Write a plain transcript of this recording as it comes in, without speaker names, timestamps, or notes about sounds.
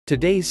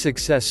Today's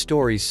success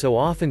stories so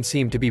often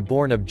seem to be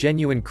born of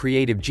genuine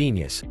creative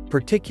genius,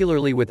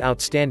 particularly with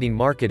outstanding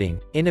marketing,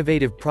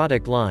 innovative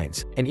product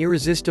lines, and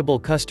irresistible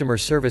customer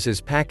services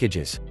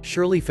packages.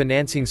 Surely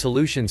financing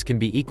solutions can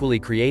be equally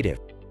creative.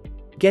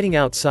 Getting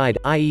outside,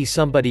 i.e.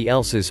 somebody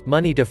else's,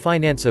 money to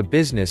finance a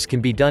business can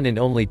be done in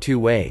only two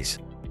ways.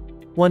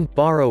 1.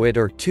 Borrow it,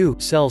 or 2.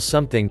 Sell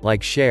something,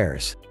 like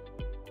shares.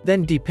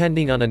 Then,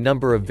 depending on a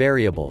number of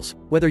variables,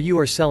 whether you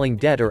are selling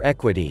debt or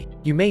equity,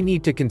 you may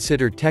need to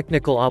consider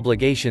technical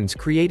obligations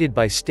created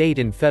by state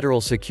and federal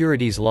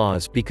securities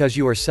laws because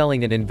you are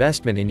selling an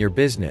investment in your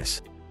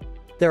business.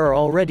 There are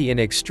already an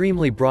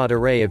extremely broad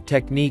array of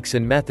techniques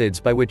and methods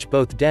by which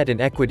both debt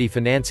and equity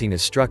financing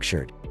is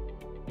structured.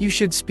 You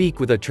should speak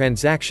with a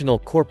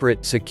transactional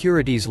corporate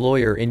securities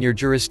lawyer in your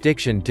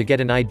jurisdiction to get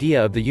an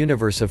idea of the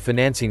universe of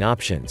financing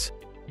options.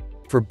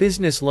 For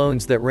business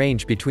loans that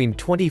range between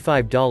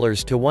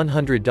 $25 to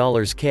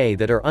 $100K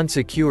that are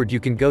unsecured, you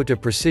can go to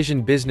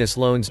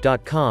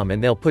precisionbusinessloans.com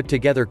and they'll put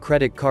together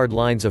credit card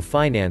lines of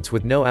finance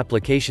with no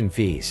application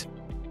fees.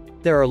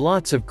 There are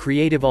lots of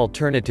creative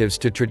alternatives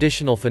to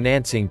traditional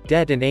financing,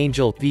 debt and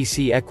angel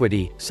VC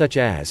equity, such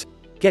as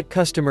get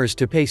customers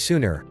to pay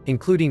sooner,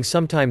 including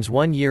sometimes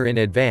 1 year in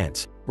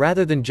advance,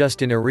 rather than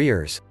just in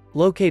arrears.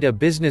 Locate a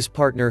business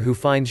partner who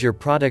finds your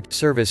product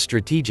service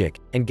strategic,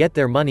 and get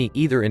their money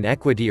either in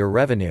equity or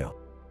revenue.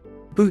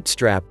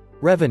 Bootstrap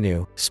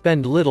revenue,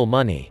 spend little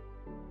money.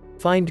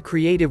 Find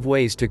creative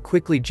ways to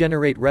quickly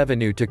generate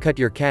revenue to cut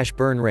your cash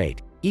burn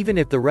rate. Even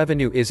if the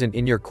revenue isn't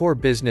in your core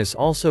business,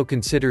 also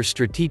consider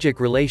strategic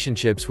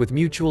relationships with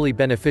mutually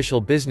beneficial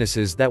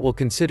businesses that will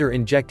consider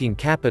injecting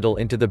capital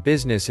into the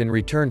business in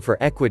return for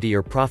equity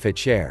or profit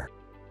share.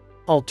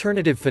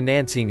 Alternative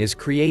financing is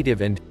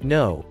creative and,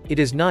 no, it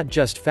is not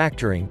just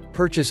factoring,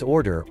 purchase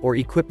order, or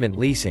equipment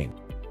leasing.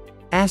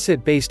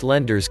 Asset-based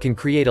lenders can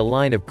create a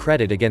line of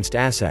credit against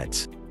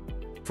assets.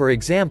 For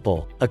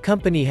example, a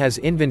company has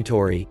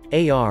inventory,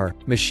 AR,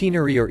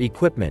 machinery or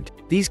equipment.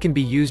 These can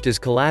be used as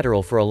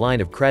collateral for a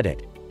line of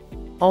credit.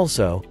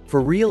 Also,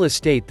 for real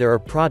estate there are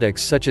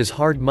products such as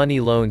hard money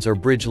loans or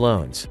bridge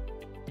loans.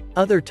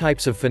 Other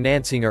types of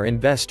financing are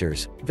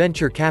investors,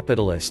 venture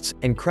capitalists,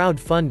 and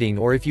crowdfunding,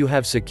 or if you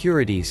have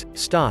securities,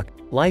 stock,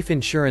 life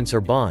insurance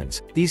or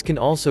bonds, these can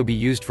also be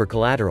used for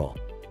collateral.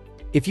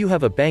 If you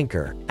have a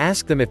banker,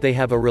 ask them if they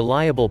have a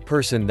reliable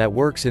person that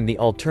works in the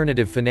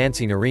alternative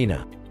financing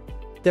arena.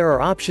 There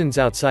are options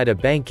outside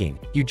of banking,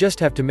 you just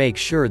have to make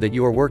sure that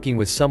you are working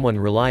with someone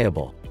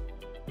reliable.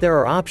 There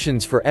are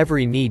options for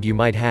every need you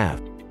might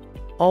have.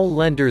 All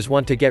lenders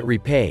want to get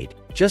repaid,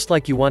 just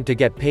like you want to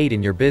get paid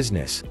in your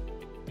business.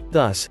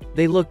 Thus,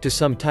 they look to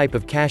some type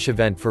of cash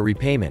event for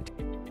repayment.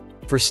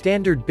 For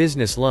standard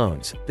business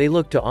loans, they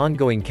look to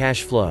ongoing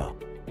cash flow.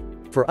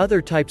 For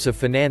other types of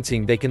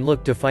financing, they can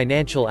look to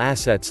financial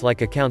assets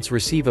like accounts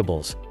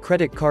receivables,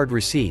 credit card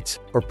receipts,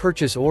 or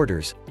purchase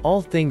orders,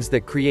 all things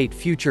that create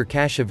future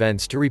cash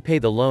events to repay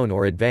the loan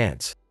or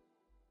advance.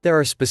 There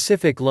are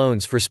specific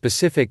loans for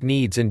specific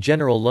needs and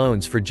general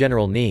loans for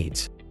general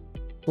needs.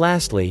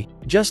 Lastly,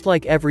 just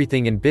like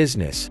everything in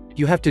business,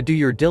 you have to do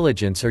your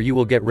diligence or you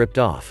will get ripped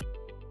off.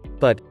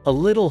 But, a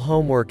little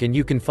homework and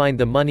you can find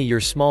the money your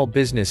small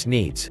business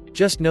needs.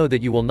 Just know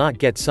that you will not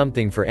get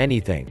something for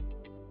anything.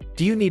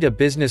 Do you need a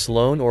business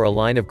loan or a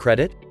line of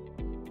credit?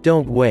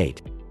 Don't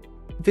wait.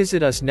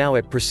 Visit us now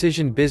at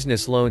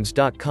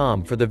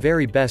precisionbusinessloans.com for the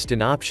very best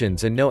in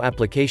options and no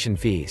application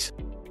fees.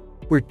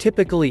 We're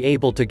typically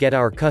able to get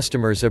our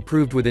customers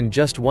approved within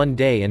just 1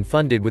 day and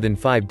funded within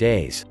 5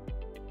 days.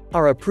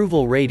 Our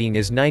approval rating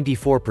is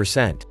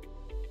 94%.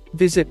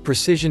 Visit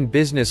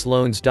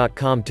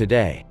precisionbusinessloans.com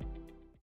today.